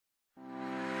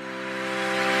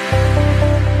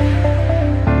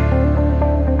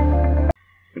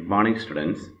Good morning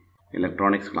students.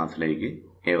 Electronics ക്ലാസ്സിലേക്ക്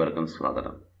ഏവർക്കും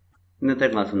സ്വാഗതം. ഇന്നത്തെ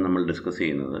ക്ലാസ്സിൽ നമ്മൾ ഡിസ്കസ്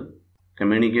ചെയ്യുന്നത്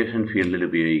കമ്മ്യൂണിക്കേഷൻ ഫീൽഡിൽ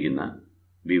ഉപയോഗിക്കുന്ന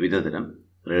വിവിധതരം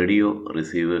റേഡിയോ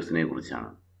റിസീവേഴ്സിനെ കുറിച്ചാണ്.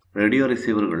 റേഡിയോ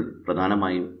റിസീവറുകൾ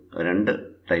പ്രധാനമായും രണ്ട്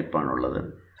ടൈപ്പാണുള്ളത്.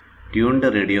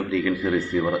 ട്യൂൺഡ് റേഡിയോ ഫ്രീക്വൻസി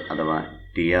റിസീവർ അഥവാ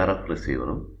TRF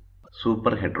റിസീവറും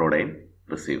സൂപ്പർ ഹെറ്ററോഡൈൻ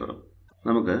റിസീവറും.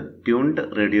 നമുക്ക് ട്യൂൺഡ്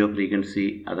റേഡിയോ ഫ്രീക്വൻസി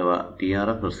അഥവാ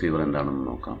TRF റിസീവർ എന്താണെന്ന്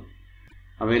നോക്കാം.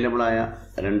 അവൈലബിളായ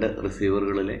രണ്ട്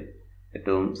റിസീവറുകളിലെ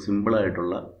ഏറ്റവും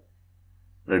സിമ്പിളായിട്ടുള്ള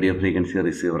റേഡിയോ ഫ്രീക്വൻസി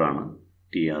റിസീവറാണ്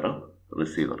TRF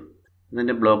റിസീവർ.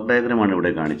 ഇതിൻ്റെ ബ്ലോക്ക് ഡയഗ്രമാണ്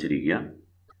ഇവിടെ കാണിച്ചിരിക്കുക.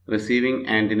 റിസീവിംഗ്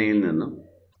ആൻറ്റിനയിൽ നിന്നും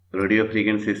റേഡിയോ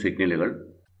ഫ്രീക്വൻസി സിഗ്നലുകൾ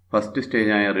ഫസ്റ്റ്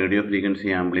സ്റ്റേജായ റേഡിയോ ഫ്രീക്വൻസി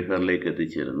ആംപ്ലിഫയറിലേക്ക്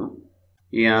എത്തിച്ചേരുന്നു.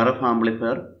 ഈ RF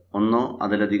ആംപ്ലിഫയർ ഒന്നോ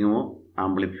അതിലധികമോ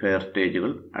ആംപ്ലിഫയർ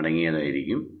സ്റ്റേജുകൾ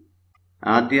അടങ്ങിയതായിരിക്കും.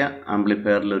 ആദ്യ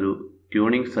ആംപ്ലിഫയറിലൊരു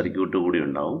ട്യൂണിംഗ് സർക്യൂട്ട് കൂടി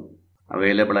ഉണ്ടാവും.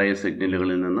 അവൈലബിളായ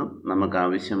സിഗ്നലുകളിൽ നിന്നും നമുക്ക്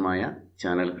ആവശ്യമായ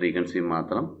ചാനൽ ഫ്രീക്വൻസി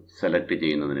മാത്രം സെലക്ട്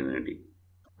ചെയ്യുന്നതിന് വേണ്ടി.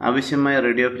 ആവശ്യമായ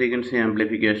റേഡിയോ ഫ്രീക്വൻസി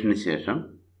ആംപ്ലിഫിക്കേഷന് ശേഷം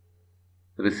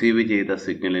റിസീവ് ചെയ്ത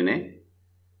സിഗ്നലിനെ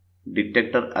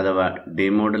ഡിറ്റക്ടർ അഥവാ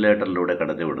ഡിമോഡുലേറ്ററിലൂടെ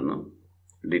കടത്തിവിടുന്നു.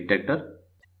 ഡിറ്റക്ടർ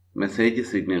മെസ്സേജ്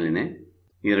സിഗ്നലിനെ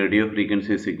ഈ റേഡിയോ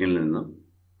ഫ്രീക്വൻസി സിഗ്നലിൽ നിന്നും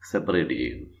സെപ്പറേറ്റ്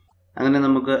ചെയ്യുന്നു. അങ്ങനെ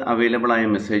നമുക്ക് അവൈലബിളായ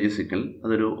മെസ്സേജ് സിഗ്നൽ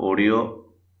അതൊരു ഓഡിയോ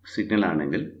സിഗ്നൽ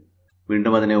ആണെങ്കിൽ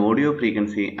വീണ്ടും അതിനെ ഓഡിയോ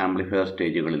ഫ്രീക്വൻസി ആംപ്ലിഫയർ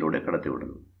സ്റ്റേജുകളിലൂടെ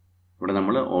കടത്തിവിടുന്നു. ഇവിടെ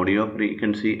നമ്മൾ ഓഡിയോ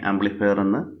ഫ്രീക്വൻസി ആംപ്ലിഫയർ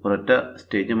എന്ന് ഒരൊറ്റ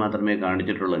സ്റ്റേജ് മാത്രമേ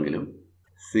കാണിച്ചിട്ടുള്ളെങ്കിലും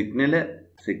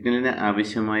സിഗ്നലിന്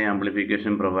ആവശ്യമായ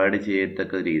ആംപ്ലിഫിക്കേഷൻ പ്രൊവൈഡ്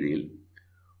ചെയ്യത്തക്ക രീതിയിൽ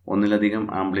ഒന്നിലധികം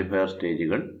ആംപ്ലിഫയർ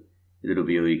സ്റ്റേജുകൾ ഇതിൽ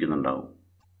ഉപയോഗിക്കുന്നുണ്ടാവും.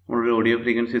 നമ്മളൊരു ഓഡിയോ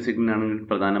ഫ്രീക്വൻസി സിഗ്നൽ ആണെങ്കിൽ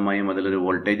പ്രധാനമായും അതിലൊരു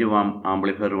വോൾട്ടേജ്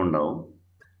ആംപ്ലിഫയറും ഉണ്ടാവും.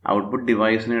 ഔട്ട്പുട്ട്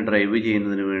ഡിവൈസിനെ ഡ്രൈവ്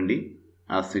ചെയ്യുന്നതിന് വേണ്ടി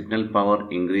ആ സിഗ്നൽ പവർ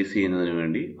ഇൻക്രീസ് ചെയ്യുന്നതിന്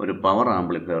വേണ്ടി ഒരു പവർ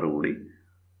ആംപ്ലിഫയർ കൂടി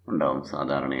ഉണ്ടാവും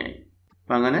സാധാരണയായി.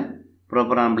 അപ്പം അങ്ങനെ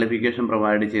പ്രോപ്പർ ആംപ്ലിഫിക്കേഷൻ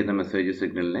പ്രൊവൈഡ് ചെയ്ത മെസ്സേജ്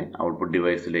സിഗ്നലിനെ ഔട്ട്പുട്ട്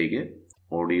ഡിവൈസിലേക്ക്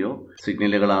ഓഡിയോ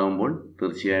സിഗ്നലുകളാകുമ്പോൾ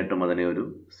തീർച്ചയായിട്ടും അതിനെ ഒരു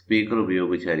സ്പീക്കർ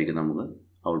ഉപയോഗിച്ചായിരിക്കും നമുക്ക്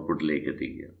ഔട്ട്പുട്ടിലേക്ക്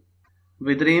എത്തിക്കുക.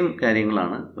 അപ്പോൾ ഇത്രയും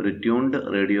കാര്യങ്ങളാണ് ഒരു ട്യൂൺഡ്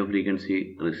റേഡിയോ ഫ്രീക്വൻസി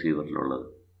റിസീവറിലുള്ളത്.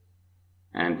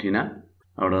 ആൻറ്റിന,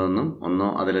 അവിടെ നിന്നും ഒന്നോ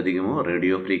അതിലധികമോ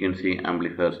റേഡിയോ ഫ്രീക്വൻസി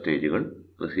ആംപ്ലിഫയർ സ്റ്റേജുകൾ,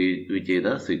 റിസീവ് ചെയ്ത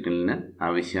സിഗ്നലിന്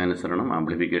ആവശ്യാനുസരണം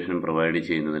ആംപ്ലിഫിക്കേഷൻ പ്രൊവൈഡ്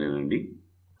ചെയ്യുന്നതിന് വേണ്ടി,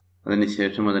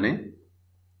 അതിനുശേഷം അതിനെ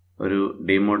ഒരു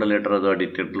ഡിമോഡുലേറ്റർ അഥവാ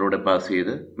ഡിറ്റക്ടറിലൂടെ പാസ്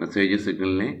ചെയ്ത് മെസ്സേജ്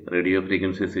സിഗ്നലിനെ റേഡിയോ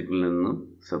ഫ്രീക്വൻസി സിഗ്നലിൽ നിന്നും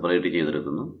സെപ്പറേറ്റ്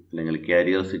ചെയ്തെടുക്കുന്നു, അല്ലെങ്കിൽ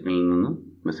ക്യാരിയർ സിഗ്നലിൽ നിന്നും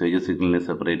മെസ്സേജ് സിഗ്നലിനെ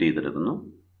സെപ്പറേറ്റ് ചെയ്തെടുക്കുന്നു.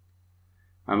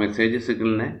 ആ മെസ്സേജ്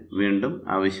സിഗ്നലിനെ വീണ്ടും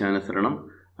ആവശ്യാനുസരണം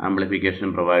ആംപ്ലിഫിക്കേഷൻ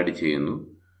പ്രൊവൈഡ് ചെയ്യുന്നു.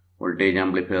 വോൾട്ടേജ്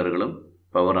ആംപ്ലിഫയറുകളും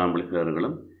പവർ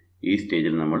ആംപ്ലിഫയറുകളും ഈ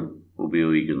സ്റ്റേജിൽ നമ്മൾ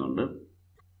ഉപയോഗിക്കുന്നുണ്ട്.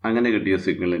 അങ്ങനെ കിട്ടിയ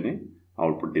സിഗ്നലിനെ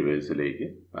ഔട്ട്പുട്ട് ഡിവൈസിലേക്ക്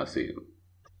പാസ് ചെയ്യുന്നു.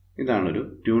 ഇതാണൊരു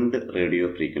ട്യൂൺഡ് റേഡിയോ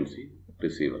ഫ്രീക്വൻസി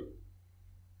റിസീവർ.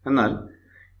 എന്നാൽ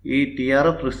ഈ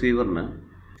TRF റിസീവറിന്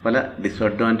പല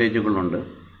ഡിസഡ്വാൻറ്റേജുകളുണ്ട്.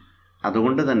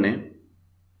 അതുകൊണ്ട് തന്നെ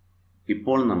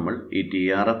ഇപ്പോൾ നമ്മൾ ഈ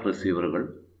TRF റിസീവറുകൾ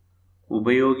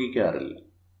ഉപയോഗിക്കാറില്ല.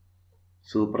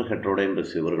 സൂപ്പർ ഹെറ്ററോഡൈൻ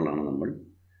റിസീവറുകളാണ് നമ്മൾ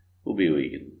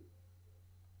ഉപയോഗിക്കുന്നത്.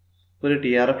 ഒരു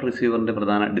TRF റിസീവറിൻ്റെ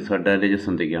പ്രധാന ഡിസഡ്വാൻറ്റേജസ്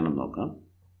എന്തൊക്കെയാണെന്ന് നോക്കാം.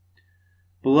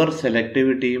 പുവർ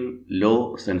സെലക്ടിവിറ്റിയും ലോ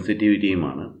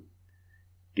സെൻസിറ്റിവിറ്റിയുമാണ്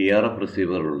TRF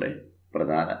റിസീവറുകളുടെ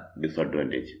പ്രധാന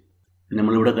ഡിസഡ്വാൻറ്റേജ്.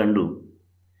 നമ്മളിവിടെ കണ്ടു,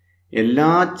 എല്ലാ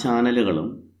ചാനലുകളും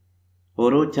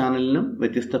ഓരോ ചാനലിനും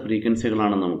വ്യത്യസ്ത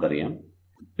ഫ്രീക്വൻസികളാണെന്ന് നമുക്കറിയാം.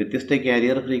 വ്യത്യസ്ത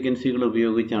ക്യാരിയർ ഫ്രീക്വൻസികൾ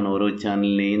ഉപയോഗിച്ചാണ് ഓരോ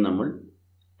ചാനലിനെയും നമ്മൾ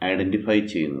ഐഡൻറ്റിഫൈ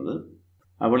ചെയ്യുന്നത്.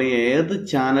 അപ്പോൾ ഏത്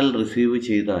ചാനൽ റിസീവ്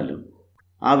ചെയ്താലും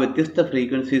ആ വ്യത്യസ്ത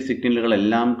ഫ്രീക്വൻസി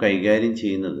സിഗ്നലുകളെല്ലാം കൈകാര്യം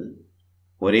ചെയ്യുന്നത്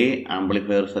ഒരേ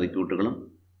ആംപ്ലിഫയർ സർക്യൂട്ടുകളും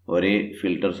ഒരേ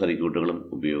ഫിൽട്ടർ സർക്യൂട്ടുകളും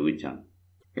ഉപയോഗിച്ചാണ്.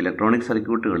 ഇലക്ട്രോണിക്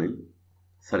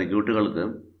സർക്യൂട്ടുകൾക്ക്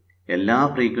എല്ലാ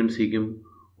ഫ്രീക്വൻസിക്കും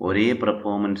ഒരേ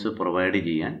പെർഫോമൻസ് പ്രൊവൈഡ്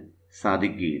ചെയ്യാൻ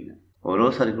സാധിക്കുകയില്ല. ഓരോ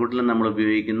സർക്യൂട്ടിലും നമ്മൾ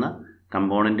ഉപയോഗിക്കുന്ന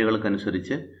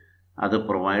കമ്പോണൻറ്റുകൾക്കനുസരിച്ച് അത്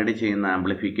പ്രൊവൈഡ് ചെയ്യുന്ന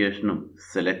ആംപ്ലിഫിക്കേഷനും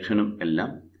സെലക്ഷനും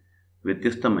എല്ലാം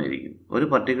വ്യത്യസ്തമായിരിക്കും. ഒരു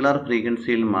പർട്ടിക്കുലർ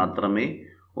ഫ്രീക്വൻസിയിൽ മാത്രമേ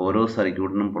ഓരോ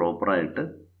സർക്യൂട്ടിനും പ്രോപ്പറായിട്ട്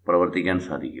പ്രവർത്തിക്കാൻ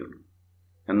സാധിക്കുകയുള്ളൂ.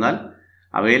 എന്നാൽ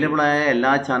അവൈലബിളായ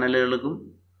എല്ലാ ചാനലുകൾക്കും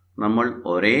നമ്മൾ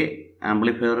ഒരേ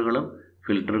ആംപ്ലിഫയറുകളും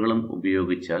ഫിൽറ്ററുകളും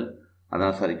ഉപയോഗിച്ചാൽ അത് ആ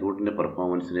സർക്യൂട്ടിൻ്റെ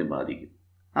പെർഫോമൻസിനെ ബാധിക്കും.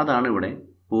 അതാണ് ഇവിടെ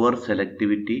poor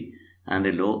selectivity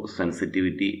and law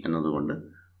sensitivity എന്നതുകൊണ്ട്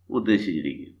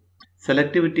ഉദ്ദേശിച്ചിരിക്കുക.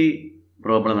 സെലക്ടിവിറ്റി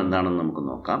പ്രോബ്ലം എന്താണെന്ന് നമുക്ക്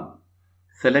നോക്കാം.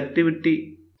 സെലക്ടിവിറ്റി,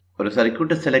 ഒരു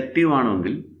സർക്യൂട്ട് സെലക്റ്റീവ്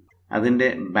ആണെങ്കിൽ അതിൻ്റെ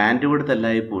ബാൻഡ് വിഡ്ത്ത്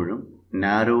എല്ലായ്പ്പോഴും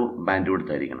നാരോ ബാൻഡ്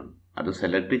വിഡ്ത്ത് ആയിരിക്കണം. അത്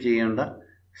സെലക്ട് ചെയ്യേണ്ട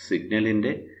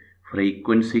സിഗ്നലിൻ്റെ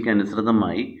ഫ്രീക്വൻസിക്ക്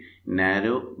അനുസൃതമായി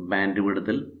നാരോ ബാൻഡ്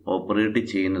വിഡ്ത്തിൽ ഓപ്പറേറ്റ്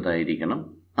ചെയ്യുന്നതായിരിക്കണം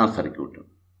ആ സർക്യൂട്ട്.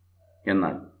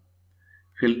 എന്നാൽ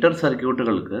ഫിൽട്ടർ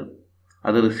സർക്യൂട്ടുകൾക്ക്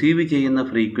അത് റിസീവ് ചെയ്യുന്ന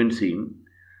ഫ്രീക്വൻസിയും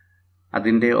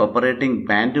അതിൻ്റെ ഓപ്പറേറ്റിംഗ്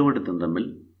ബാൻഡ് വിഡ്ത്തും തമ്മിൽ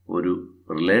ഒരു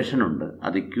റിലേഷനുണ്ട്.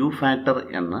 അത് ക്യൂ ഫാക്ടർ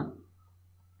എന്ന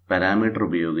പാരാമീറ്റർ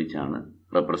ഉപയോഗിച്ചാണ്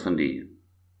റെപ്രസെൻ്റ് ചെയ്യുക.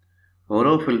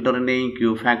 ഓരോ ഫിൽറ്ററിൻ്റെയും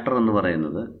ക്യൂ ഫാക്ടർ എന്ന്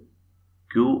പറയുന്നത്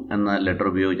ക്യൂ എന്ന ലെറ്റർ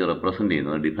ഉപയോഗിച്ച് റെപ്രസെൻ്റ്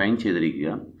ചെയ്യുന്നത് ഡിഫൈൻ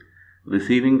ചെയ്തിരിക്കുക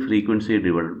receiving frequency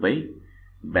divided by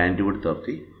band width of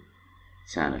the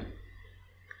channel.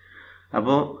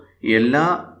 അപ്പോൾ എല്ലാ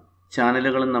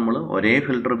ചാനലുകളും നമ്മൾ ഒരേ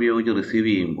ഫിൽറ്റർ ഉപയോഗിച്ച് റിസീവ്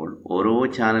ചെയ്യുമ്പോൾ ഓരോ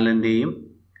ചാനലിൻ്റെയും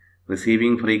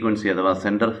റിസീവിംഗ് ഫ്രീക്വൻസി അഥവാ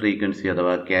സെൻറ്റർ ഫ്രീക്വൻസി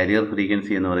അഥവാ കാരിയർ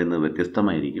ഫ്രീക്വൻസി എന്ന് പറയുന്നത്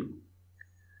വ്യത്യസ്തമായിരിക്കും.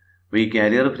 അപ്പോൾ ഈ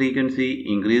കാരിയർ ഫ്രീക്വൻസി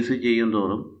ഇൻക്രീസ് ചെയ്യും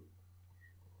തോറും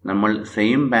നമ്മൾ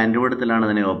സെയിം ബാൻഡ് വിഡ്ത്തിലാണ്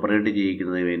അതിനെ ഓപ്പറേറ്റ്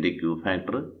ചെയ്യിക്കുന്നതിന് വേണ്ടി ക്യൂ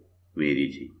ഫാക്ടർ വേരി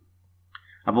ചെയ്യും.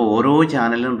 അപ്പോൾ ഓരോ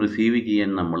ചാനലും റിസീവ്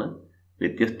ചെയ്യാൻ നമ്മൾ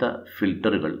വ്യത്യസ്ത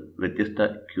ഫിൽറ്ററുകൾ വ്യത്യസ്ത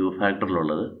ക്യൂ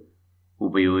ഫാക്ടറിലുള്ളത്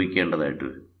ഉപയോഗിക്കേണ്ടതായിട്ട്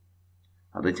വരും.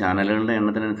 അത് ചാനലുകളുടെ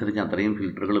എണ്ണത്തിനനുസരിച്ച് അത്രയും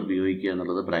ഫിൽറ്ററുകൾ ഉപയോഗിക്കുക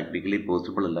എന്നുള്ളത് പ്രാക്ടിക്കലി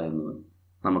പോസിബിൾ അല്ല എന്നത്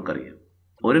നമുക്കറിയാം.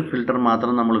 ഒരു ഫിൽറ്റർ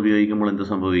മാത്രം നമ്മൾ ഉപയോഗിക്കുമ്പോൾ എന്ത്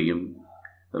സംഭവിക്കും?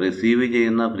 റിസീവ്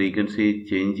ചെയ്യുന്ന ഫ്രീക്വൻസി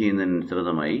ചേഞ്ച്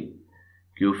ചെയ്യുന്നതിനനുസൃതമായി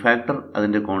ക്യൂ ഫാക്ടർ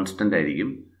അതിൻ്റെ കോൺസ്റ്റൻ്റ്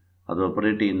ആയിരിക്കും. അത്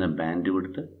ഓപ്പറേറ്റ് ചെയ്യുന്ന ബാൻഡ്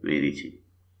വിഡ്ത്ത് വേരി ചെയ്യും.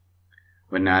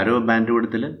 അപ്പോൾ നാരോ ബാൻഡ്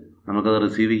വിഡ്ത്തിൽ നമുക്കത്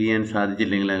റിസീവ് ചെയ്യാൻ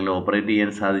സാധിച്ചില്ലെങ്കിൽ അല്ലെങ്കിൽ ഓപ്പറേറ്റ് ചെയ്യാൻ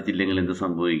സാധിച്ചില്ലെങ്കിൽ എന്ത്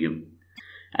സംഭവിക്കും?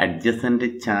 അഡ്ജസൻ്റ്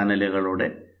ചാനലുകളുടെ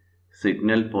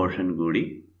സിഗ്നൽ പോർഷൻ കൂടി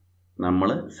നമ്മൾ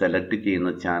സെലക്ട്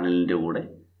ചെയ്യുന്ന ചാനലിൻ്റെ കൂടെ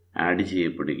ആഡ്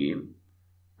ചെയ്യപ്പെടുകയും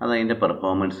അതതിൻ്റെ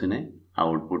പെർഫോമൻസിനെ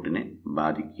ഔട്ട്പുട്ടിനെ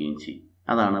ബാധിക്കുകയും ചെയ്യും.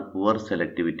 അതാണ് പുവർ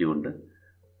സെലക്ടിവിറ്റി കൊണ്ട്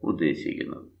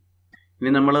ഉദ്ദേശിക്കുന്നത്.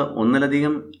 ഇനി നമ്മൾ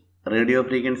ഒന്നിലധികം റേഡിയോ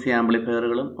ഫ്രീക്വൻസി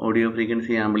ആംപ്ലിഫയറുകളും ഓഡിയോ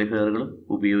ഫ്രീക്വൻസി ആംപ്ലിഫയറുകളും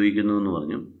ഉപയോഗിക്കുന്നു എന്ന്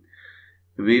പറഞ്ഞു.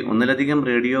 ഒന്നിലധികം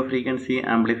റേഡിയോ ഫ്രീക്വൻസി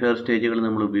ആംപ്ലിഫയർ സ്റ്റേജുകൾ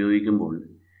നമ്മൾ ഉപയോഗിക്കുമ്പോൾ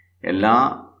എല്ലാ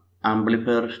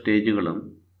ആംപ്ലിഫയർ സ്റ്റേജുകളും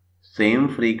സെയിം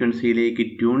ഫ്രീക്വൻസിയിലേക്ക്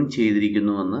ട്യൂൺ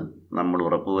ചെയ്തിരിക്കുന്നുവെന്ന് നമ്മൾ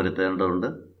ഉറപ്പുവരുത്തേണ്ടതുണ്ട്.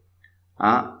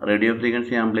 ആ radio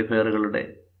frequency ആംപ്ലിഫയറുകളുടെ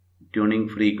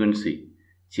tuning frequency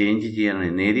change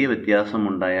ചെയ്യാനായി നേരിയ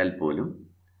വ്യത്യാസമുണ്ടായാൽ പോലും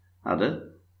അത്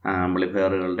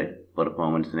ആംപ്ലിഫയറുകളുടെ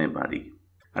പെർഫോമൻസിനെ ബാധിക്കും.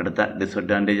 അടുത്ത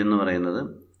ഡിസഡ്വാൻറ്റേജ് എന്ന് പറയുന്നത്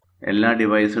എല്ലാ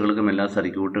ഡിവൈസുകൾക്കും എല്ലാ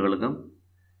സർക്യൂട്ടുകൾക്കും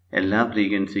എല്ലാ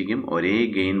ഫ്രീക്വൻസിക്കും ഒരേ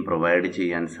ഗെയിൻ പ്രൊവൈഡ്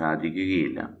ചെയ്യാൻ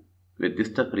സാധിക്കുകയില്ല.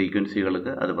 വ്യത്യസ്ത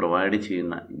ഫ്രീക്വൻസികൾക്ക് അത് പ്രൊവൈഡ്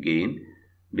ചെയ്യുന്ന ഗെയിൻ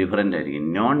ഡിഫറൻ്റ് ആയിരിക്കും.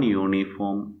 നോൺ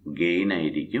യൂണിഫോം ഗെയിൻ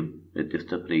ആയിരിക്കും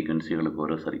വ്യത്യസ്ത ഫ്രീക്വൻസികൾക്ക്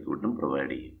ഓരോ സർക്യൂട്ടും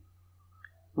പ്രൊവൈഡ് ചെയ്യും.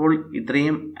 അപ്പോൾ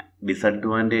ഇത്രയും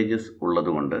ഡിസഡ്വാൻറ്റേജസ്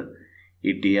ഉള്ളതുകൊണ്ട്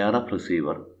ഈ TRF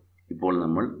റിസീവർ ഇപ്പോൾ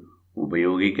നമ്മൾ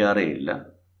ഉപയോഗിക്കാറേയില്ല.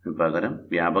 പകരം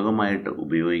വ്യാപകമായിട്ട്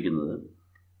ഉപയോഗിക്കുന്നത്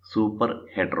സൂപ്പർ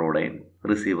ഹെറ്ററോഡൈൻ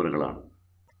റിസീവറുകളാണ്.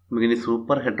 നമുക്കിനി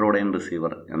സൂപ്പർ ഹെറ്ററോഡൈൻ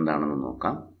റിസീവർ എന്താണെന്ന്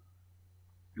നോക്കാം.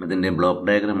 അതിൻ്റെ ബ്ലോക്ക്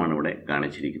ഡയഗ്രമാണ് ഇവിടെ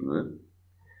കാണിച്ചിരിക്കുന്നത്.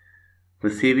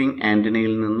 റിസീവിംഗ്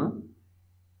ആൻറ്റിനയിൽ നിന്ന്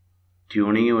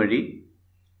ട്യൂണിങ് വഴി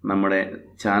നമ്മുടെ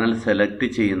ചാനൽ സെലക്ട്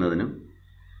ചെയ്യുന്നതിനും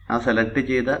ആ സെലക്ട്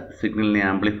ചെയ്ത സിഗ്നലിനെ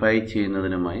ആംപ്ലിഫൈ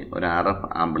ചെയ്യുന്നതിനുമായി ഒരു RF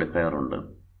ആംപ്ലിഫയർ ഉണ്ട്.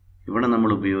 ഇവിടെ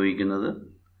നമ്മൾ ഉപയോഗിക്കുന്നത്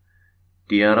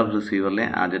TRF റിസീവറിലെ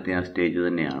ആദ്യത്തെ ആ സ്റ്റേജ്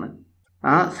തന്നെയാണ്.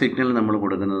 ആ സിഗ്നൽ നമ്മൾ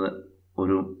കൊടുക്കുന്നത്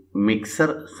ഒരു മിക്സർ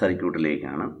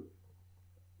സർക്യൂട്ടിലേക്കാണ്.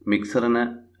 മിക്സറിന്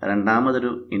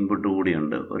രണ്ടാമതൊരു ഇൻപുട്ട്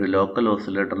കൂടിയുണ്ട്. ഒരു ലോക്കൽ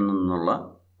ഓസിലേറ്ററിൽ നിന്നുള്ള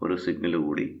ഒരു സിഗ്നൽ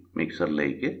കൂടി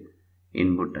മിക്സറിലേക്ക്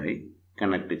ഇൻപുട്ടായി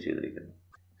കണക്ട് ചെയ്തിരിക്കുന്നു.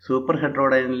 സൂപ്പർ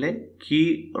ഹെറ്ററോഡൈനിലെ കീ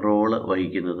റോള്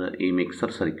വഹിക്കുന്നത് ഈ മിക്സർ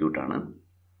സർക്യൂട്ടാണ്.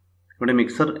 ഇവിടെ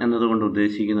മിക്സർ എന്നതുകൊണ്ട്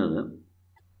ഉദ്ദേശിക്കുന്നത്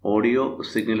ഓഡിയോ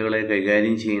സിഗ്നലുകളെ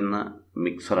കൈകാര്യം ചെയ്യുന്ന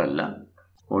മിക്സറല്ല.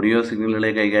 ഓഡിയോ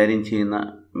സിഗ്നലുകളെ കൈകാര്യം ചെയ്യുന്ന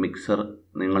മിക്സർ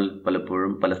നിങ്ങൾ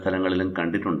പലപ്പോഴും പല സ്ഥലങ്ങളിലും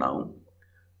കണ്ടിട്ടുണ്ടാവും.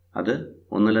 അത്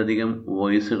ഒന്നിലധികം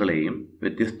വോയിസുകളെയും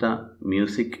വ്യത്യസ്ത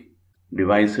മ്യൂസിക്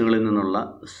ഡിവൈസുകളിൽ നിന്നുള്ള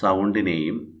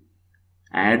സൗണ്ടിനെയും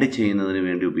ആഡ് ചെയ്യുന്നതിന്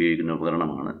വേണ്ടി ഉപയോഗിക്കുന്ന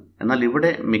ഉപകരണമാണ്. എന്നാൽ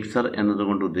ഇവിടെ മിക്സർ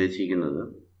എന്നതുകൊണ്ട് ഉദ്ദേശിക്കുന്നത്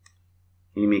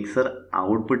ഈ മിക്സർ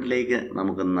ഔട്ട്പുട്ടിലേക്ക്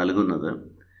നമുക്ക് നൽകുന്നത്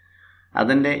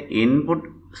അതിൻ്റെ ഇൻപുട്ട്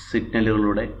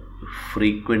സിഗ്നലുകളുടെ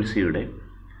ഫ്രീക്വൻസിയുടെ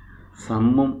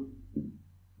സമ്മും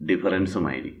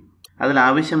ഡിഫറൻസുമായിരിക്കും.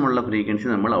 അതിലാവശ്യമുള്ള ഫ്രീക്വൻസി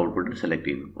നമ്മൾ ഔട്ട്പുട്ടിൽ സെലക്ട്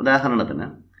ചെയ്യുന്നു. ഉദാഹരണത്തിന്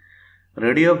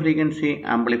radio frequency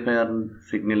amplifier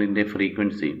സിഗ്നലിൻ്റെ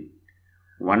frequency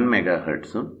 1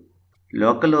 MHz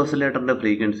local ഓസിലേറ്ററിൻ്റെ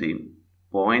ഫ്രീക്വൻസിയും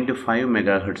 0.5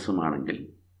 MHz ആണെങ്കിൽ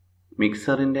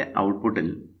മിക്സറിൻ്റെ ഔട്ട്പുട്ടിൽ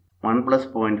 1 +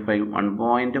 0.5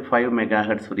 1.5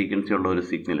 MHz ഫ്രീക്വൻസി ഉള്ള ഒരു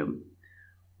സിഗ്നലും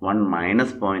 1 -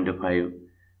 0.5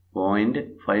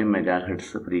 MHz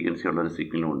ഫ്രീക്വൻസി ഉള്ള ഒരു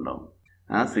സിഗ്നലും ഉണ്ടാവും.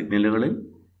 ആ സിഗ്നലുകളിൽ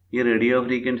ഈ റേഡിയോ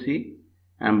ഫ്രീക്വൻസി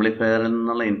ആംപ്ലിഫയറിൽ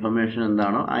നിന്നുള്ള ഇൻഫർമേഷൻ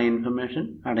എന്താണോ ആ ഇൻഫർമേഷൻ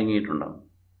അടങ്ങിയിട്ടുണ്ടാവും.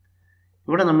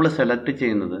 ഇവിടെ നമ്മൾ സെലക്ട്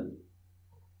ചെയ്യുന്നത്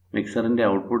മിക്സറിൻ്റെ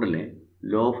ഔട്ട്പുട്ടിലെ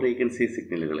ലോ ഫ്രീക്വൻസി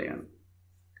സിഗ്നലുകളെയാണ്.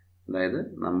 അതായത്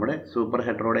നമ്മുടെ സൂപ്പർ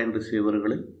ഹെറ്ററോഡൈൻ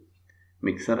റിസീവറുകളിൽ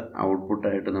മിക്സർ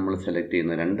ഔട്ട്പുട്ടായിട്ട് നമ്മൾ സെലക്ട്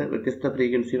ചെയ്യുന്ന 2 വ്യത്യസ്ത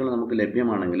ഫ്രീക്വൻസികൾ നമുക്ക്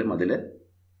ലഭ്യമാണെങ്കിലും അതിൽ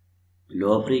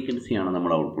ലോ ഫ്രീക്വൻസിയാണ്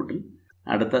നമ്മൾ ഔട്ട്പുട്ടിൽ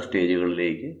അടുത്ത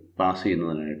സ്റ്റേജുകളിലേക്ക് പാസ്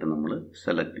ചെയ്യുന്നതിനായിട്ട് നമ്മൾ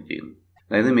സെലക്ട് ചെയ്യുന്നു.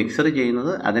 അതായത് മിക്സർ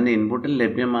ചെയ്യുന്നത് അതിൻ്റെ ഇൻപുട്ടിൽ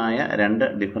ലഭ്യമായ രണ്ട്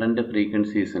ഡിഫറൻറ്റ്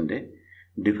ഫ്രീക്വൻസീസിൻ്റെ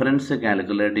ഡിഫറൻസ്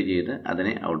കാൽക്കുലേറ്റ് ചെയ്ത്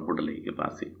അതിനെ ഔട്ട്പുട്ടിലേക്ക്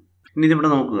പാസ് ചെയ്യും. ഇനി ഇതിവിടെ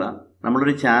നോക്കുക,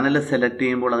 നമ്മളൊരു ചാനൽ സെലക്ട്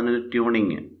ചെയ്യുമ്പോൾ അതിനൊരു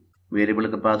ട്യൂണിങ് വേരിയബിൾ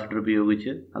കപ്പാസിറ്റർ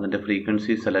ഉപയോഗിച്ച് അതിൻ്റെ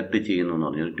ഫ്രീക്വൻസി സെലക്ട് ചെയ്യുന്നു എന്ന്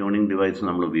പറഞ്ഞാൽ ഒരു ട്യൂണിങ് ഡിവൈസ്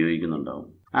നമ്മൾ ഉപയോഗിക്കുന്നുണ്ടാവും.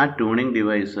 ആ ട്യൂണിങ്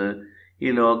ഡിവൈസ്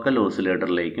ഈ ലോക്കൽ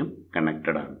ഓസിലേറ്ററിലേക്കും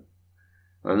കണക്റ്റഡ് ആണ്.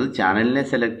 അതായത് ചാനലിനെ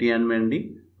സെലക്ട് ചെയ്യാൻ വേണ്ടി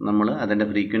നമ്മൾ അതിൻ്റെ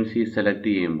ഫ്രീക്വൻസി സെലക്ട്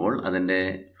ചെയ്യുമ്പോൾ അതിൻ്റെ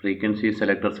ഫ്രീക്വൻസി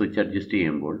സെലക്ടർ സ്വിച്ച് അഡ്ജസ്റ്റ്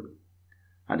ചെയ്യുമ്പോൾ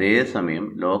അതേസമയം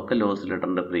ലോക്കൽ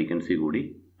ഓസിലേറ്ററിൻ്റെ ഫ്രീക്വൻസി കൂടി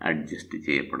അഡ്ജസ്റ്റ്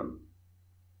ചെയ്യപ്പെടുന്നു.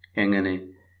 എങ്ങനെ?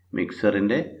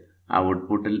 മിക്സറിൻ്റെ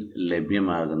ഔട്ട്പുട്ടിൽ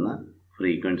ലഭ്യമാകുന്ന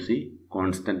ഫ്രീക്വൻസി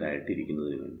കോൺസ്റ്റൻ്റ്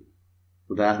ആയിട്ടിരിക്കുന്നതിന് വേണ്ടി.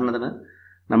 ഉദാഹരണത്തിന്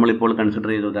നമ്മളിപ്പോൾ കൺസിഡർ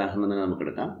ചെയ്ത ഉദാഹരണത്തിന്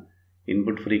നമുക്കെടുക്കാം.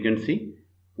 ഇൻപുട്ട് ഫ്രീക്വൻസി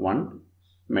 1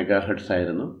 MHz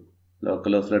ആയിരുന്നു.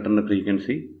 Local ഓസിലേറ്ററിൻ്റെ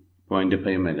frequency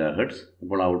 0.5 MHz.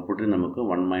 അപ്പോൾ ഔട്ട്പുട്ടിൽ നമുക്ക്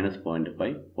 1 -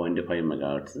 0.5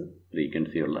 MHz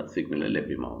ഫ്രീക്വൻസിയുള്ള സിഗ്നൽ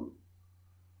ലഭ്യമാകുന്നു.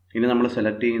 ഇനി നമ്മൾ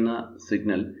സെലക്ട് ചെയ്യുന്ന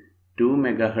signal 2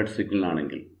 MHz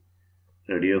സിഗ്നലാണെങ്കിൽ,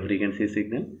 radio frequency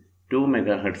signal 2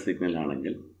 MHz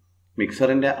സിഗ്നലാണെങ്കിൽ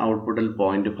മിക്സറിൻ്റെ ഔട്ട്പുട്ടിൽ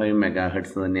 0.5 MHz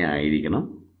തന്നെ ആയിരിക്കണം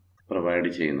പ്രൊവൈഡ്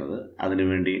ചെയ്യുന്നത്.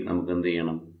 അതിനുവേണ്ടി നമുക്ക് എന്ത്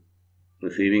ചെയ്യണം?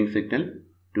 റിസീവിംഗ് സിഗ്നൽ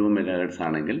 2 MHz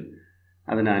ആണെങ്കിൽ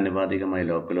അതിനാനുപാതികമായി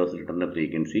ലോക്കൽ ഓസിലേറ്ററിൻ്റെ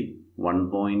ഫ്രീക്വൻസി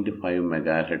 1.5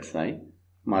 MHz ആയി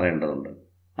മാറേണ്ടതുണ്ട്.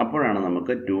 അപ്പോഴാണ്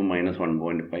നമുക്ക് 2 -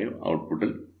 1.5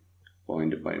 ഔട്ട്പുട്ടിൽ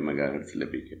 0.5 MHz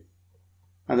ലഭിക്കും.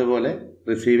 അതുപോലെ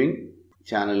റിസീവിംഗ്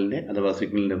ചാനലിൻ്റെ അഥവാ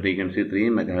സിഗ്നലിൻ്റെ ഫ്രീക്വൻസി 3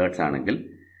 MHz ആണെങ്കിൽ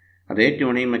അതേ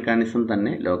ട്യൂണിംഗ് മെക്കാനിസം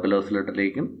തന്നെ ലോക്കൽ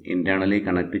ഓസിലേറ്ററിലേക്കും ഇൻറ്റേർണലി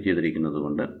കണക്ട് ചെയ്തിരിക്കുന്നത്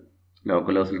കൊണ്ട്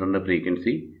ലോക്കൽ ഓസിലേറ്ററിൻ്റെ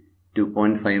ഫ്രീക്വൻസി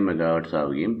 2.5 MHz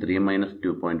ആവുകയും 3 -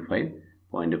 2.5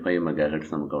 0.5 MHz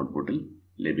നമുക്ക് ഔട്ട്പുട്ടിൽ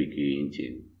ലഭിക്കുകയും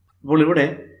ചെയ്യുന്നു. അപ്പോൾ ഇവിടെ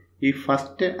ഈ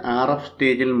ഫസ്റ്റ് RF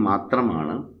സ്റ്റേജിൽ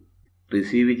മാത്രമാണ്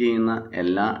റിസീവ് ചെയ്യുന്ന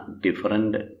എല്ലാ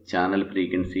ഡിഫറൻറ്റ് ചാനൽ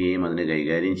ഫ്രീക്വൻസിയെയും അതിന്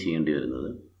കൈകാര്യം ചെയ്യേണ്ടി വരുന്നത്.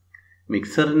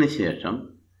 മിക്സറിന് ശേഷം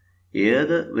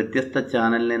ഏത് വ്യത്യസ്ത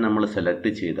ചാനലിനെ നമ്മൾ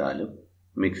സെലക്ട് ചെയ്താലും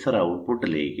മിക്സർ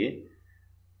ഔട്ട്പുട്ടിലേക്ക്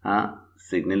ആ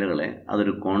സിഗ്നലുകളെ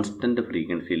അതൊരു കോൺസ്റ്റൻ്റ്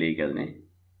ഫ്രീക്വൻസിയിലേക്ക് അതിനെ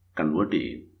കൺവേർട്ട്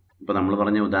ചെയ്യും. ഇപ്പോൾ നമ്മൾ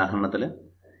പറഞ്ഞ ഉദാഹരണത്തിൽ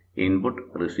input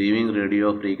receiving radio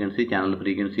frequency channel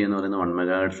frequency എന്ന് പറയുന്നത് 1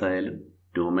 MHz ആയാലും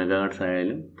 2 MHz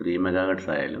ആയാലും 3 MHz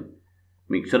ആയാലും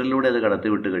മിക്സറിലൂടെ അത്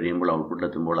കടത്തിവിട്ട് കഴിയുമ്പോൾ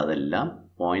ഔട്ട്പുട്ടിലെത്തുമ്പോൾ അതെല്ലാം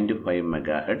 0.5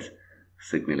 MHz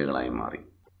സിഗ്നലുകളായി മാറി.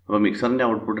 അപ്പോൾ മിക്സറിൻ്റെ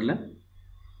ഔട്ട്പുട്ടിൽ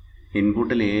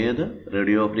ഇൻപുട്ടിൽ ഏത്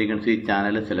റേഡിയോ ഫ്രീക്വൻസി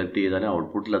ചാനൽ സെലക്ട് ചെയ്താലും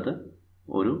ഔട്ട്പുട്ടിലത്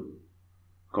ഒരു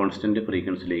കോൺസ്റ്റൻ്റ്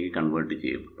ഫ്രീക്വൻസിയിലേക്ക് കൺവേർട്ട്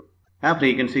ചെയ്യപ്പെട്ടു. ആ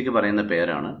ഫ്രീക്വൻസിക്ക് പറയുന്ന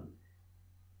പേരാണ്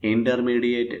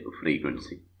ഇൻ്റർമീഡിയറ്റ്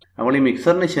ഫ്രീക്വൻസി. അപ്പോൾ ഈ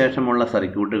മിക്സറിന് ശേഷമുള്ള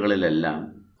സർക്യൂട്ടുകളിലെല്ലാം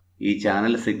ഈ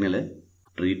ചാനൽ സിഗ്നൽ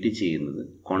ട്രീറ്റ് ചെയ്യുന്നത്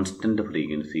കോൺസ്റ്റൻ്റ്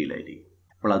ഫ്രീക്വൻസിയിലായിരിക്കും.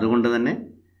 അപ്പോൾ അതുകൊണ്ട് തന്നെ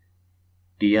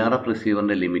TRF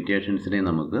റിസീവറിൻ്റെ ലിമിറ്റേഷൻസിനെ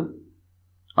നമുക്ക്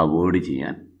അവോയ്ഡ്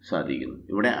ചെയ്യാൻ സാധിക്കുന്നു.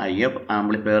 ഇവിടെ IF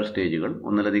ആംപ്ലിഫയർ സ്റ്റേജുകൾ,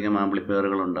 ഒന്നിലധികം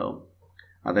ആംപ്ലിഫയറുകൾ ഉണ്ടാവും.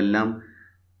 അതെല്ലാം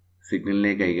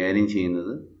സിഗ്നലിനെ കൈകാര്യം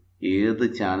ചെയ്യുന്നത് ഏത്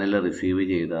ചാനൽ റിസീവ്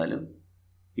ചെയ്താലും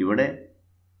ഇവിടെ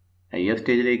IF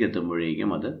സ്റ്റേജിലേക്ക് എത്തുമ്പോഴേക്കും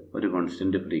അത് ഒരു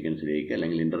കോൺസ്റ്റൻ്റ് ഫ്രീക്വൻസിയിലേക്ക്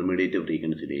അല്ലെങ്കിൽ ഇൻ്റർമീഡിയറ്റ്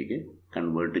ഫ്രീക്വൻസിയിലേക്ക്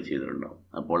കൺവേർട്ട് ചെയ്തിട്ടുണ്ടാവും.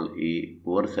 അപ്പോൾ ഈ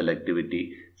പുവർ സെലക്ടിവിറ്റി,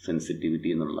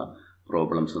 സെൻസിറ്റിവിറ്റി എന്നുള്ള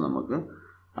പ്രോബ്ലംസ് നമുക്ക്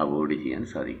അവോയ്ഡ് ചെയ്യാൻ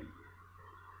സാധിക്കും.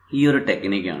 ഈ ഒരു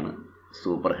ടെക്നിക്കാണ്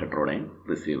സൂപ്പർ ഹെറ്ററോഡൈൻ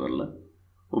റിസീവറിൽ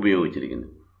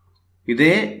ഉപയോഗിച്ചിരിക്കുന്നത്.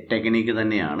 ഇതേ ടെക്നിക്ക്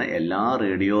തന്നെയാണ് എല്ലാ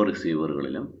റേഡിയോ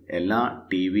റിസീവറുകളിലും, എല്ലാ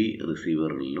TV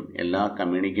റിസീവറുകളിലും, എല്ലാ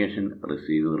കമ്മ്യൂണിക്കേഷൻ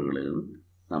റിസീവറുകളിലും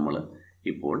നമ്മൾ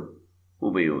ഇപ്പോൾ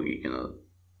ഉപയോഗിക്കുന്നത്.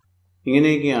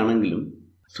 ഇങ്ങനെയൊക്കെയാണെങ്കിലും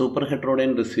സൂപ്പർ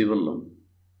ഹെറ്ററോഡൈൻ റിസീവറിലും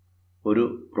ഒരു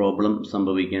പ്രോബ്ലം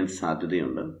സംഭവിക്കാൻ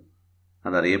സാധ്യതയുണ്ട്.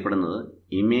 അതറിയപ്പെടുന്നത്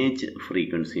ഇമേജ്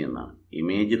ഫ്രീക്വൻസി എന്നാണ്.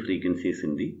 Image frequencies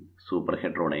in the super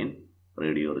heterodyne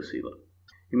radio receiver.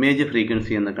 Image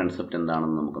frequency എന്ന കൺസെപ്റ്റ്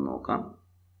എന്താണെന്ന് നമുക്ക് നോക്കാം.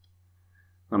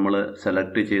 നമ്മൾ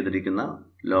സെലക്ട് ചെയ്തിരിക്കുന്ന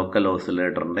ലോക്കൽ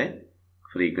ഓസിലേറ്ററിൻ്റെ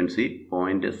ഫ്രീക്വൻസി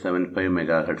 0.75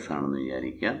 MHz ആണെന്ന്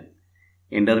വിചാരിക്കുക.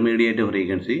 ഇൻ്റർമീഡിയറ്റ്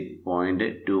ഫ്രീക്വൻസി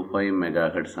 0.25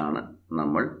 MHz ആണ്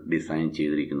നമ്മൾ ഡിസൈൻ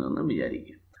ചെയ്തിരിക്കുന്നതെന്ന്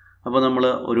വിചാരിക്കുക. അപ്പോൾ നമ്മൾ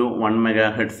ഒരു 1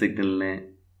 MHz സിഗ്നലിനെ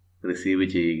റിസീവ്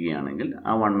ചെയ്യുകയാണെങ്കിൽ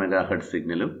ആ 1 MHz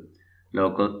സിഗ്നലും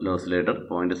ലോക്കൽ ഓസിലേറ്റർ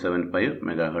 0.75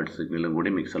 MHz സിഗ്നലും കൂടി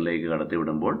മിക്സറിലേക്ക്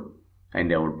കടത്തിവിടുമ്പോൾ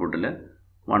അതിൻ്റെ ഔട്ട്പുട്ടിൽ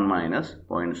 1 -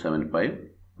 0.75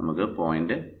 നമുക്ക്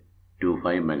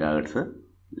 0.25 MHz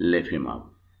ലഭ്യമാകും.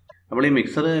 അപ്പോൾ ഈ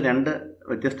മിക്സർ രണ്ട്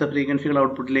വ്യത്യസ്ത ഫ്രീക്വൻസികൾ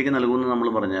ഔട്ട്പുട്ടിലേക്ക് നൽകുമെന്ന് നമ്മൾ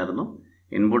പറഞ്ഞായിരുന്നു.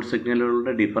 ഇൻപുട്ട്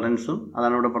സിഗ്നലുകളുടെ ഡിഫറൻസും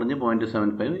അതാണ് ഇവിടെ പറഞ്ഞ്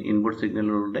 0.75, ഇൻപുട്ട്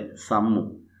സിഗ്നലുകളുടെ സമ്മും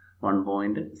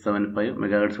 1.75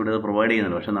 MHz കൂടി അത് പ്രൊവൈഡ്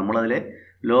ചെയ്യുന്നുണ്ട്. പക്ഷേ നമ്മളതിലെ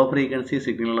ലോ ഫ്രീക്വൻസി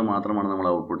സിഗ്നലുകൾ മാത്രമാണ് നമ്മൾ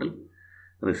ഔട്ട്പുട്ടിൽ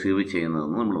റിസീവ്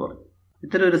ചെയ്യുന്നതെന്ന് നമ്മൾ പറയും.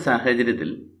 ഇത്തരം ഒരു സാഹചര്യത്തിൽ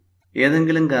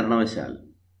ഏതെങ്കിലും കാരണവശാൽ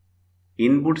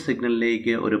ഇൻപുട്ട്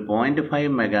സിഗ്നലിലേക്ക് ഒരു 0.5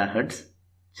 MHz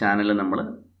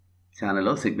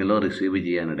ചാനലോ സിഗ്നലോ റിസീവ്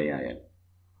ചെയ്യാനിടയായാൽ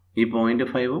ഈ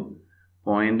 0.5ഉം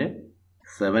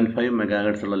 0.75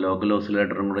 MHz ഉള്ള ലോക്കൽ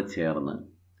ഓസിലേറ്ററും കൂടെ ചേർന്ന്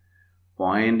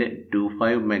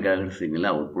 0.25 MHz സിഗ്നൽ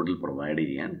ഔട്ട്പുട്ടിൽ പ്രൊവൈഡ്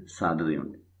ചെയ്യാൻ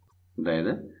സാധ്യതയുണ്ട്.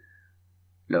 അതായത്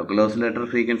local oscillator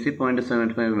frequency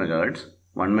 0.75 MHz,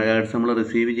 1 MHz നമ്മൾ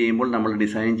റിസീവ് ചെയ്യുമ്പോൾ നമ്മൾ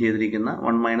ഡിസൈൻ ചെയ്തിരിക്കുന്ന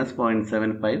 1 -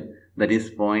 0.75 that is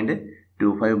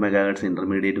 0.25 MHz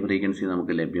intermediate frequency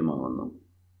നമുക്ക് ലഭ്യമാകുന്നു.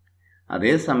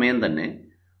 അതേസമയം തന്നെ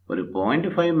ഒരു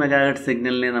 0.5 MHz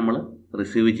സിഗ്നലിനെ നമ്മൾ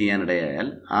റിസീവ് ചെയ്യാനിടയായാൽ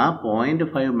ആ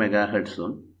 0.5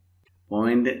 MHzഉം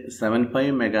 0.75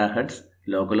 MHz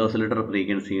ലോക്കൽ ഓസിലേറ്റർ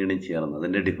ഫ്രീക്വൻസിയോടും ചേർന്ന്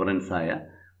അതിൻ്റെ ഡിഫറൻസായ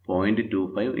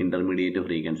 0.25 ഇൻ്റർമീഡിയറ്റ്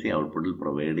ഫ്രീക്വൻസി ഔട്ട്പുട്ടിൽ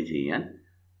പ്രൊവൈഡ് ചെയ്യാൻ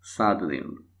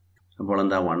സാധ്യതയുണ്ട്. അപ്പോൾ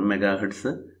എന്താ, 1 MHz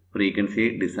ഫ്രീക്വൻസി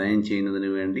ഡിസൈൻ ചെയ്യുന്നതിന്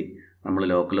വേണ്ടി നമ്മൾ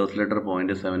ലോക്കൽ ഓസിലേറ്റർ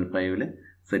 0.75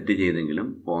 സെറ്റ് ചെയ്തെങ്കിലും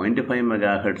 0.5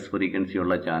 MHz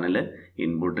ഫ്രീക്വൻസിയുള്ള ചാനൽ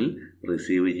ഇൻപുട്ടിൽ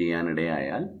റിസീവ്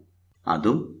ചെയ്യാനിടയായാൽ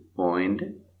അതും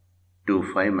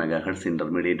 0.25 MHz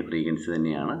ഇൻ്റർമീഡിയറ്റ് ഫ്രീക്വൻസി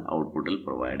തന്നെയാണ് ഔട്ട്പുട്ടിൽ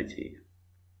പ്രൊവൈഡ് ചെയ്യുക.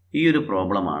 ഈ ഒരു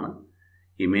പ്രോബ്ലമാണ്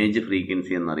ഇമേജ്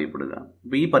ഫ്രീക്വൻസി എന്നറിയപ്പെടുക.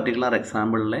 അപ്പോൾ ഈ പർട്ടിക്കുലർ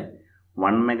എക്സാമ്പിളിലെ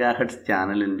 1 MHz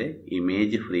ചാനലിൻ്റെ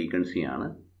ഇമേജ് ഫ്രീക്വൻസിയാണ്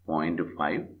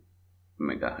 0.5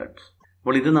 MHz.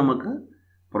 അപ്പോൾ ഇത് നമുക്ക്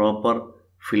പ്രോപ്പർ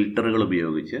ഫിൽറ്ററുകൾ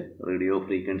ഉപയോഗിച്ച് റേഡിയോ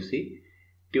ഫ്രീക്വൻസി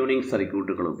ട്യൂണിംഗ്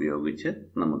സർക്യൂട്ടുകൾ ഉപയോഗിച്ച്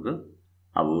നമുക്ക്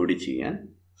അവോയ്ഡ് ചെയ്യാൻ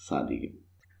സാധിക്കും.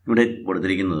 ഇവിടെ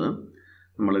കൊടുത്തിരിക്കുന്നത്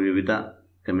നമ്മൾ വിവിധ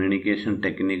കമ്മ്യൂണിക്കേഷൻ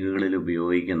ടെക്നിക്കുകളിൽ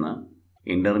ഉപയോഗിക്കുന്ന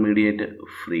ഇൻ്റർമീഡിയറ്റ്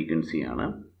ഫ്രീക്വൻസിയാണ്.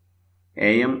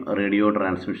 AM റേഡിയോ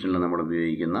ട്രാൻസ്മിഷനിൽ നമ്മൾ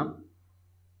ഉപയോഗിക്കുന്ന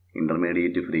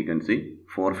ഇൻ്റർമീഡിയറ്റ് ഫ്രീക്വൻസി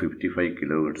 455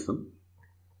 kHz,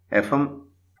 FM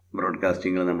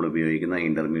ബ്രോഡ്കാസ്റ്റിങ്ങിൽ നമ്മൾ ഉപയോഗിക്കുന്ന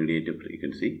ഇൻ്റർമീഡിയറ്റ്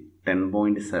ഫ്രീക്വൻസി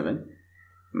 10.7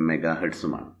 MHz.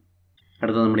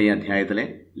 അടുത്ത നമ്മുടെ ഈ അധ്യായത്തിലെ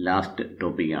ലാസ്റ്റ്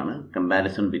ടോപ്പിക്കാണ്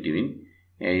comparison between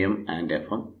AM and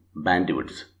FM band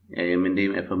വിഡ്ത്ത്സ്.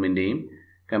 AMൻ്റെയും FMൻ്റെയും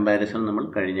comparison നമ്മൾ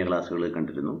കഴിഞ്ഞ ക്ലാസ്സുകളിൽ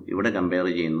കണ്ടിരുന്നു. ഇവിടെ കമ്പയർ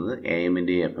ചെയ്യുന്നത്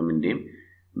AMൻ്റെയും FMൻ്റെയും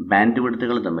ബാൻഡ്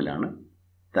വിഡ്ത്തുകൾ തമ്മിലാണ്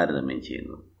താരതമ്യം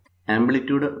ചെയ്യുന്നത്.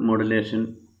 ആംപ്ലിറ്റ്യൂഡ് മോഡുലേഷൻ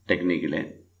ടെക്നിക്കിലെ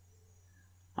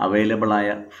അവൈലബിളായ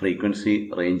ഫ്രീക്വൻസി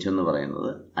റേഞ്ച് എന്ന്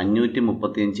പറയുന്നത്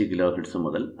 535 kHz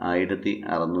മുതൽ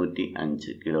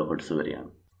 1605 kHz വരെയാണ്.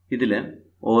 ഇതിൽ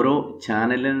ഓരോ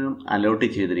ചാനലിനും അലോട്ട്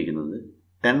ചെയ്തിരിക്കുന്നത്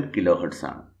 10 kHz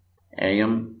ആണ്.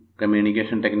 AM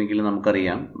കമ്മ്യൂണിക്കേഷൻ ടെക്നിക്കിൽ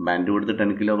നമുക്കറിയാം ബാൻഡ് വിഡ്ത്ത്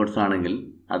 10 kHz ആണെങ്കിൽ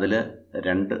അതിൽ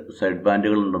 2 സൈഡ്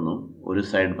ബാൻഡുകളുണ്ടെന്നും ഒരു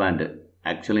side band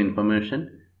actual information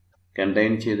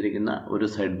contain ചെയ്തിരിക്കുന്ന ഒരു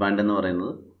സൈഡ് ബാൻഡ് എന്ന്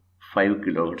പറയുന്നത് 5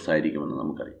 kHz ആയിരിക്കുമെന്ന്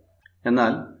നമുക്കറിയാം.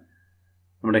 എന്നാൽ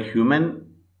നമ്മുടെ ഹ്യൂമൻ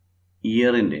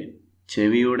ഇയറിൻ്റെ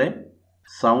ചെവിയുടെ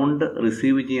സൗണ്ട്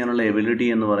റിസീവ് ചെയ്യാനുള്ള എബിലിറ്റി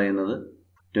എന്ന് പറയുന്നത്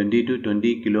 20 to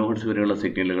 20 kHz വരെയുള്ള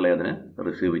സിഗ്നലുകളെ അതിന്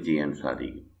റിസീവ് ചെയ്യാൻ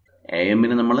സാധിക്കും.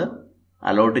 AMന് നമ്മൾ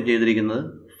അലോട്ട് ചെയ്തിരിക്കുന്നത്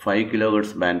 5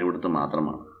 kHz ബാൻഡ് വിഡ്ത്ത്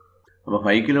മാത്രമാണ്. അപ്പോൾ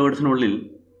 5 kHzനുള്ളിൽ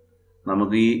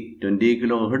നമുക്ക് ഈ 20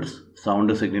 kHz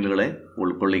സൗണ്ട് സിഗ്നലുകളെ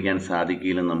ഉൾക്കൊള്ളിക്കാൻ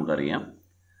സാധിക്കില്ലെന്ന് നമുക്കറിയാം.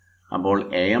 അപ്പോൾ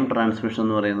AM ട്രാൻസ്മിഷൻ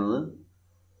എന്ന് പറയുന്നത്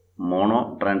മോണോ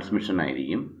ട്രാൻസ്മിഷൻ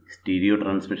ആയിരിക്കും. സ്റ്റീരിയോ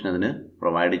ട്രാൻസ്മിഷൻ അതിന്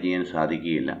പ്രൊവൈഡ് ചെയ്യാൻ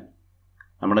സാധിക്കുകയില്ല.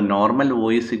 നമ്മുടെ നോർമൽ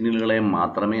വോയിസ് സിഗ്നലുകളെ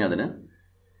മാത്രമേ അതിന്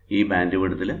ഈ ബാൻഡ്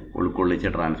വിഡ്ത്തിൽ ഉൾക്കൊള്ളിച്ച്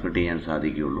ട്രാൻസ്മിറ്റ് ചെയ്യാൻ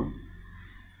സാധിക്കുകയുള്ളൂ.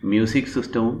 മ്യൂസിക്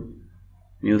സിസ്റ്റവും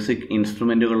മ്യൂസിക്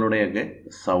ഇൻസ്ട്രുമെൻറ്റുകളുടെയൊക്കെ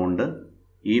സൗണ്ട്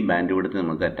ഈ ബാൻഡ് വിഡ്ത്തിൽ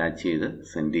നമുക്ക് അറ്റാച്ച് ചെയ്ത്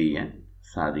സെൻഡ് ചെയ്യാൻ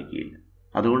സാധിക്കില്ല.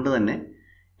 അതുകൊണ്ട് തന്നെ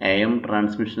AM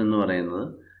ട്രാൻസ്മിഷൻ എന്ന് പറയുന്നത്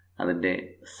അതിൻ്റെ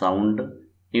സൗണ്ട്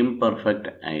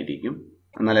ഇംപെർഫെക്റ്റ് ആയിരിക്കും.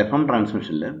 എന്നാൽ FM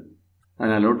ട്രാൻസ്മിഷനിൽ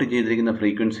അതിന് അലോട്ട് ചെയ്തിരിക്കുന്ന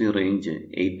ഫ്രീക്വൻസി റേഞ്ച്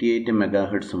 88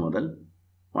 MHz മുതൽ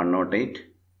 108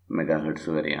 MHz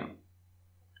വരെയാണ്.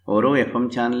 ഓരോ FM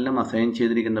ചാനലിലും അസൈൻ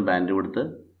ചെയ്തിരിക്കുന്ന ബാൻഡ് വിഡ്ത്ത്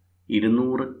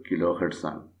 200 kHz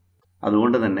ആണ്.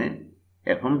 അതുകൊണ്ട് തന്നെ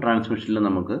FM ട്രാൻസ്മിഷനിൽ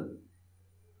നമുക്ക്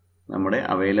നമ്മുടെ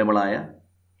അവൈലബിളായ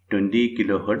 20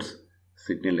 kHz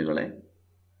സിഗ്നലുകളെ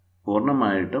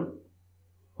പൂർണ്ണമായിട്ടും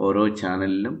ഓരോ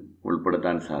ചാനലിലും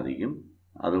ഉൾപ്പെടുത്താൻ സാധിക്കും.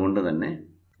 അതുകൊണ്ട് തന്നെ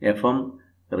FM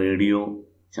റേഡിയോ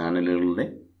ചാനലുകളുടെ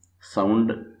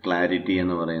സൗണ്ട് ക്ലാരിറ്റി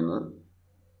എന്ന് പറയുന്നത്,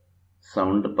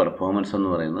 സൗണ്ട് പെർഫോമൻസ് എന്ന്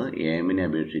പറയുന്നത് AMനെ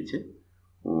അപേക്ഷിച്ച്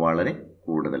വളരെ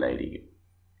കൂടുതലായിരിക്കും.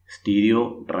 സ്റ്റീരിയോ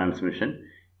ട്രാൻസ്മിഷൻ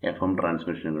FM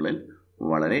ട്രാൻസ്മിഷനുകളിൽ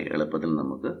വളരെ എളുപ്പത്തിൽ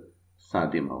നമുക്ക്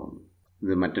സാധ്യമാവുന്നു.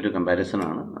 ഇത് മറ്റൊരു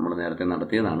കമ്പാരിസണാണ്, നമ്മൾ നേരത്തെ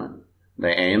നടത്തിയതാണ്.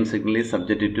 The AM signal is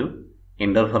subjected to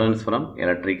interference from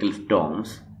electrical storms,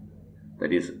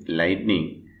 that is lightning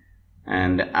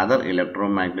and other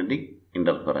electromagnetic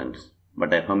interference,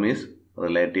 but FM is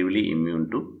relatively immune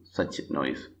to such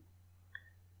noise.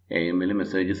 AMൽ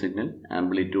message signal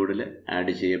ആംപ്ലിറ്റ്യൂഡിൽ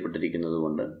add ചെയ്യപ്പെട്ടിരിക്കുന്നത്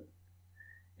കൊണ്ട്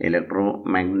electro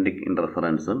magnetic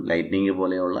ഇൻ്റർഫറൻസും lightning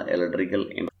പോലെയുള്ള electrical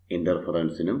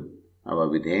ഇൻ്റർഫറൻസിനും അവ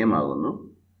വിധേയമാകുന്നു.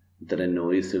 ഇത്തരം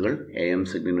നോയ്സുകൾ AM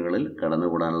സിഗ്നലുകളിൽ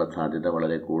കടന്നുകൂടാനുള്ള സാധ്യത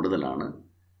വളരെ കൂടുതലാണ്.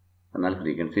 എന്നാൽ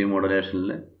frequency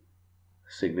മോഡുലേഷനിൽ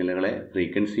സിഗ്നലുകളെ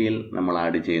ഫ്രീക്വൻസിയിൽ നമ്മൾ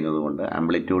ആഡ് ചെയ്യുന്നത് കൊണ്ട്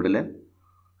ആംപ്ലിറ്റ്യൂഡിൽ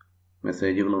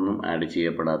മെസ്സേജുകളൊന്നും ആഡ്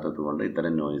ചെയ്യപ്പെടാത്തത് കൊണ്ട്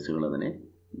ഇത്തരം നോയ്സുകൾ അതിനെ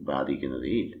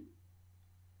ബാധിക്കുന്നതേയില്ല.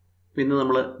 ഇന്ന്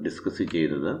നമ്മൾ ഡിസ്കസ്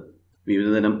ചെയ്തത്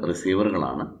വിവിധതരം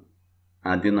റിസീവറുകളാണ്.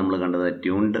 ആദ്യം നമ്മൾ കണ്ടത്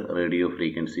ട്യൂൺഡ് റേഡിയോ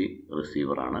ഫ്രീക്വൻസി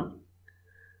റിസീവറാണ്.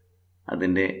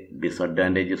 അതിൻ്റെ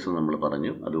ഡിസഡ്വാൻറ്റേജസ് നമ്മൾ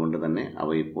പറഞ്ഞു. അതുകൊണ്ട് തന്നെ അവ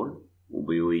ഇപ്പോൾ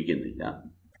ഉപയോഗിക്കുന്നില്ല.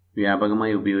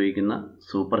 വ്യാപകമായി ഉപയോഗിക്കുന്ന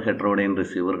സൂപ്പർ ഹെറ്ററോഡൈൻ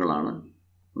റിസീവറുകളാണ്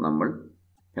നമ്മൾ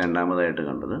രണ്ടാമതായിട്ട്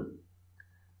കണ്ടത്.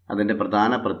 അതിൻ്റെ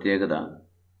പ്രധാന പ്രത്യേകത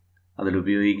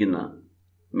അതിലുപയോഗിക്കുന്ന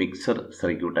മിക്സർ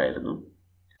സർക്യൂട്ടായിരുന്നു.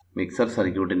 മിക്സർ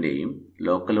സർക്യൂട്ടിൻ്റെയും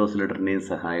ലോക്കൽ ഓസിലേറ്ററിൻ്റെയും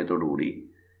സഹായത്തോടുകൂടി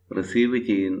റിസീവ്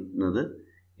ചെയ്യുന്നത്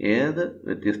ഏത്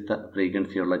വ്യത്യസ്ത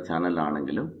ഫ്രീക്വൻസിയുള്ള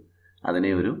ചാനലാണെങ്കിലും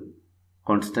അതിനെ ഒരു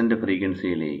കോൺസ്റ്റൻ്റ്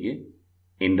ഫ്രീക്വൻസിയിലേക്ക്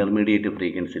ഇൻ്റർമീഡിയറ്റ്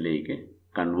ഫ്രീക്വൻസിയിലേക്ക്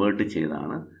കൺവേർട്ട്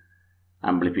ചെയ്താണ്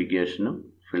ആംപ്ലിഫിക്കേഷനും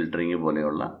ഫിൽറ്ററിങ്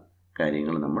പോലെയുള്ള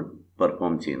കാര്യങ്ങൾ നമ്മൾ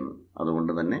പെർഫോം ചെയ്യുന്നത്.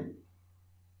 അതുകൊണ്ട് തന്നെ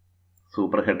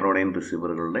സൂപ്പർ ഹെറ്ററോഡൈൻ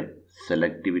റിസീവറുകളുടെ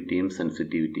സെലക്ടിവിറ്റിയും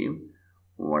സെൻസിറ്റിവിറ്റിയും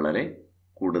വളരെ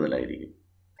കൂടുതലായിരിക്കും.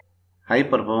 ഹൈ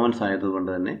പെർഫോമൻസ് ആയതുകൊണ്ട്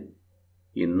തന്നെ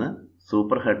ഇന്ന്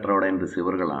സൂപ്പർ ഹെറ്ററോഡൈൻ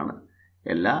റിസീവറുകളാണ്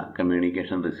എല്ലാ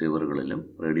കമ്മ്യൂണിക്കേഷൻ റിസീവറുകളിലും,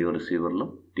 റേഡിയോ റിസീവറിലും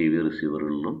TV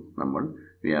റിസീവറുകളിലും നമ്മൾ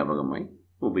വ്യാപകമായി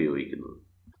ഉപയോഗിക്കുന്നത്.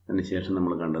 അതിനുശേഷം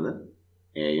നമ്മൾ കണ്ടത്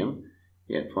AM,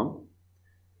 FM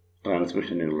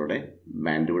ട്രാൻസ്മിഷനുകളുടെ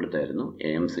ബാൻഡ് വിഡ്ത്ത് ആയിരുന്നു.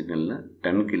 AM സിഗ്നലിന്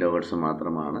 10 kHz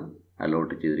മാത്രമാണ്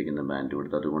അലോട്ട് ചെയ്തിരിക്കുന്ന ബാൻഡ്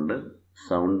വിഡ്ത്ത്. അതുകൊണ്ട്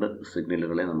സൗണ്ട്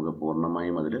സിഗ്നലുകളെ നമുക്ക്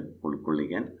പൂർണ്ണമായും അതിൽ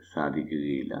ഉൾക്കൊള്ളിക്കാൻ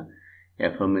സാധിക്കുകയില്ല.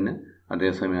 FM-ന്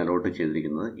അതേസമയം അലോട്ട്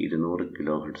ചെയ്തിരിക്കുന്നത് 200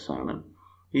 kHz ആണ്.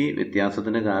 ഈ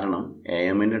വ്യത്യാസത്തിന് കാരണം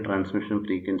AM-ൻ്റെ transmission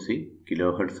frequency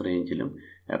kHz റേഞ്ചിലും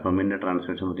FM-ൻ്റെ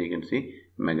transmission frequency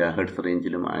MHz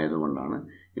റേഞ്ചിലും ആയതുകൊണ്ടാണ്.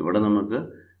 ഇവിടെ നമുക്ക്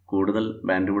കൂടുതൽ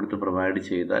ബാൻഡ് വിഡ്ത്ത് പ്രൊവൈഡ്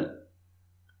ചെയ്താൽ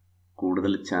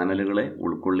കൂടുതൽ ചാനലുകളെ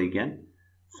ഉൾക്കൊള്ളിക്കാൻ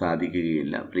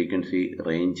സാധിക്കുകയില്ല, ഫ്രീക്വൻസി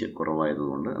റേഞ്ച്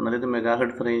കുറവായതുകൊണ്ട്. എന്നാൽ ഇത്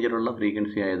MHz റേഞ്ചിലുള്ള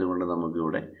ഫ്രീക്വൻസി ആയതുകൊണ്ട്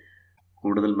നമുക്കിവിടെ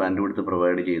കൂടുതൽ ബാൻഡ് വിഡ്ത്ത്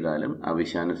പ്രൊവൈഡ് ചെയ്താലും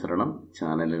ആവശ്യാനുസരണം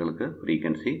ചാനലുകൾക്ക്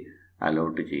ഫ്രീക്വൻസി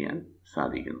അലോട്ട് ചെയ്യാൻ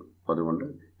സാധിക്കുന്നു. അപ്പോൾ അതുകൊണ്ട്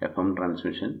FM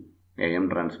ട്രാൻസ്മിഷൻ AM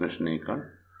ട്രാൻസ്മിഷനേക്കാൾ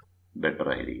ബെറ്റർ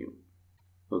ആയിരിക്കും.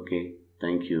 Okay,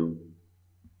 thank you.